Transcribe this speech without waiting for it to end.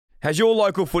Has your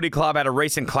local footy club had a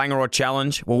recent clanger or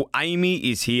challenge? Well,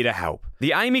 Amy is here to help.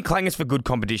 The Amy Clangers for Good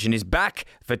competition is back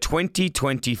for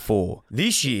 2024.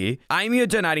 This year, Amy are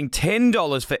donating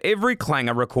 $10 for every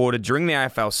clanger recorded during the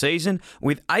AFL season,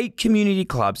 with 8 community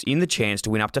clubs in the chance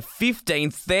to win up to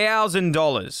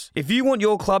 $15,000. If you want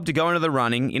your club to go into the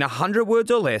running in 100 words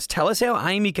or less, tell us how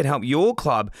Amy can help your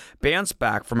club bounce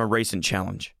back from a recent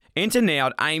challenge. Enter now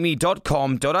at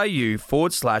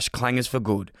amy.com.au/clangers for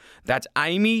good. That's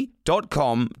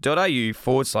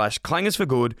amy.com.au/clangers for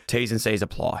good. T's and C's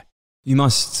apply. You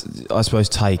must, I suppose,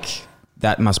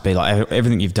 that must be like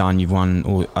everything you've done. You've won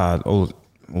all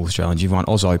Australians, you've won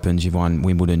Oz Opens, you've won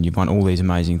Wimbledon, you've won all these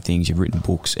amazing things, you've written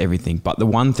books, everything. But the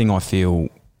one thing I feel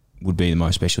would be the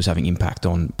most special is having impact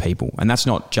on people. And that's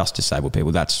not just disabled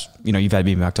people. That's, you've had a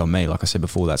big impact on me. Like I said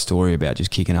before, that story about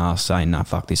just kicking ass, saying, nah,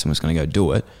 fuck this, I'm just going to go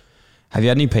do it. Have you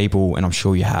had any people, and I'm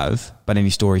sure you have, but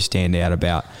any stories stand out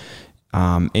about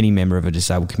any member of a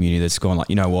disabled community that's gone like,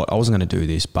 you know what, I wasn't going to do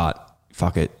this, but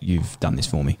fuck it, you've done this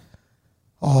for me?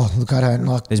 Oh, look, I don't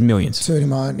like... There's millions. Tooting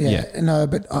my own, yeah. No,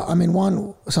 but I mean,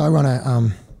 so I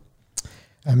run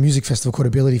a music festival called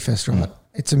Ability Fest, right?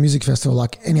 It's a music festival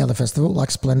like any other festival,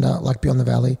 like Splendor, like Beyond the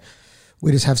Valley.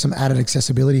 We just have some added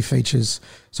accessibility features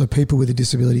so people with a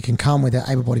disability can come with their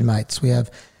able-bodied mates. We have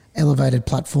elevated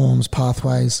platforms,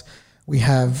 pathways. We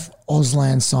have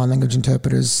Auslan sign language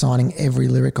interpreters signing every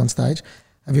lyric on stage.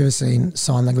 Have you ever seen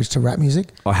sign language to rap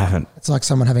music? I haven't. It's like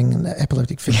someone having an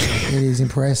epileptic fit. It is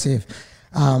impressive.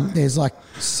 There's like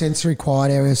sensory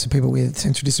quiet areas for people with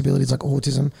sensory disabilities like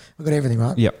autism. We've got everything,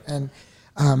 right? Yep. And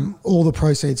all the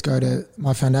proceeds go to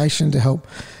my foundation to help,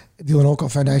 Dylan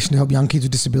Alcott Foundation, to help young kids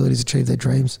with disabilities achieve their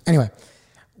dreams. Anyway,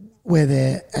 we're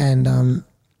there and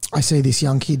I see this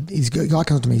young kid. A guy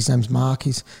comes to me, his name's Mark.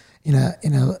 He's in a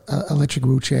electric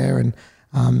wheelchair and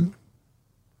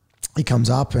he comes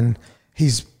up and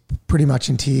he's pretty much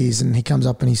in tears and he comes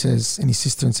up and he says, and his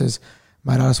sister and says,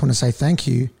 mate, I just want to say thank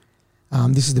you.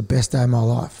 This is the best day of my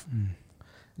life.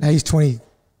 Now he's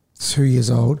 22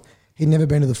 years old. He'd never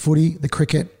been to the footy, the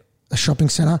cricket, a shopping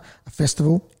centre, a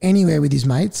festival, anywhere with his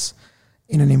mates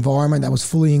in an environment that was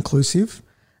fully inclusive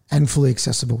and fully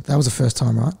accessible. That was the first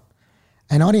time, right?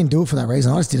 And I didn't do it for that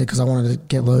reason. I just did it because I wanted to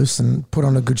get loose and put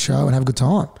on a good show and have a good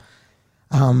time.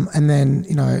 And then,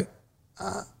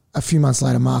 a few months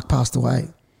later, Mark passed away.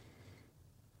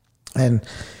 And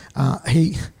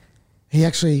he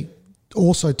actually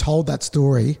also told that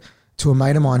story to a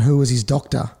mate of mine who was his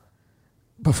doctor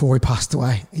before he passed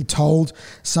away. He told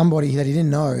somebody that he didn't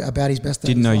know about his best day.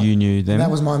 Didn't know you knew them? That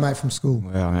was my mate from school.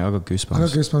 Wow, I got goosebumps. I got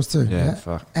goosebumps too. Yeah,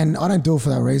 fuck. And I don't do it for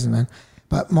that reason, man.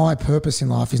 But my purpose in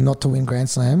life is not to win Grand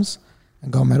Slams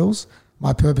and gold medals.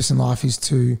 My purpose in life is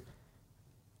to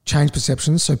change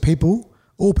perceptions so people,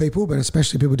 all people, but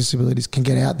especially people with disabilities, can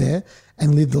get out there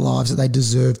and live the lives that they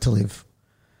deserve to live.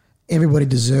 Everybody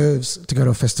deserves to go to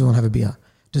a festival and have a beer,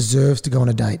 deserves to go on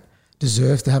a date,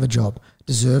 deserves to have a job,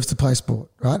 deserves to play sport,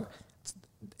 right?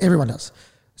 Everyone does.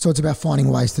 So it's about finding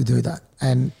ways to do that.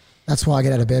 And that's why I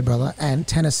get out of bed, brother. And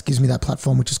tennis gives me that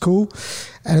platform, which is cool.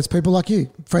 And it's people like you,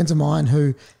 friends of mine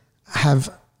who have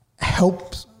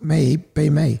helped me be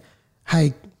me.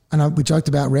 Hey, we joked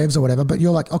about revs or whatever, but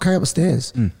you're like, I'll carry up the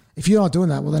stairs. If you're not doing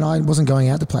that, well, then I wasn't going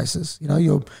out to places.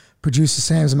 Your producer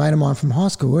Sam's a mate of mine from high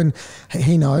school and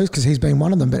he knows because he's been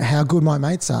one of them, but how good my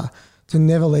mates are to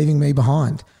never leaving me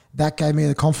behind. That gave me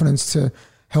the confidence to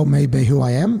help me be who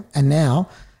I am. And now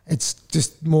it's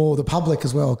just more the public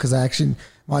as well because they actually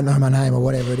might know my name or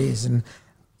whatever it is. And,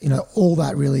 all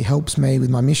that really helps me with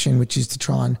my mission, which is to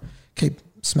try and keep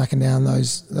smacking down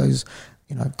those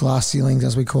glass ceilings,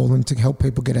 as we call them, to help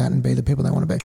people get out and be the people they want to be.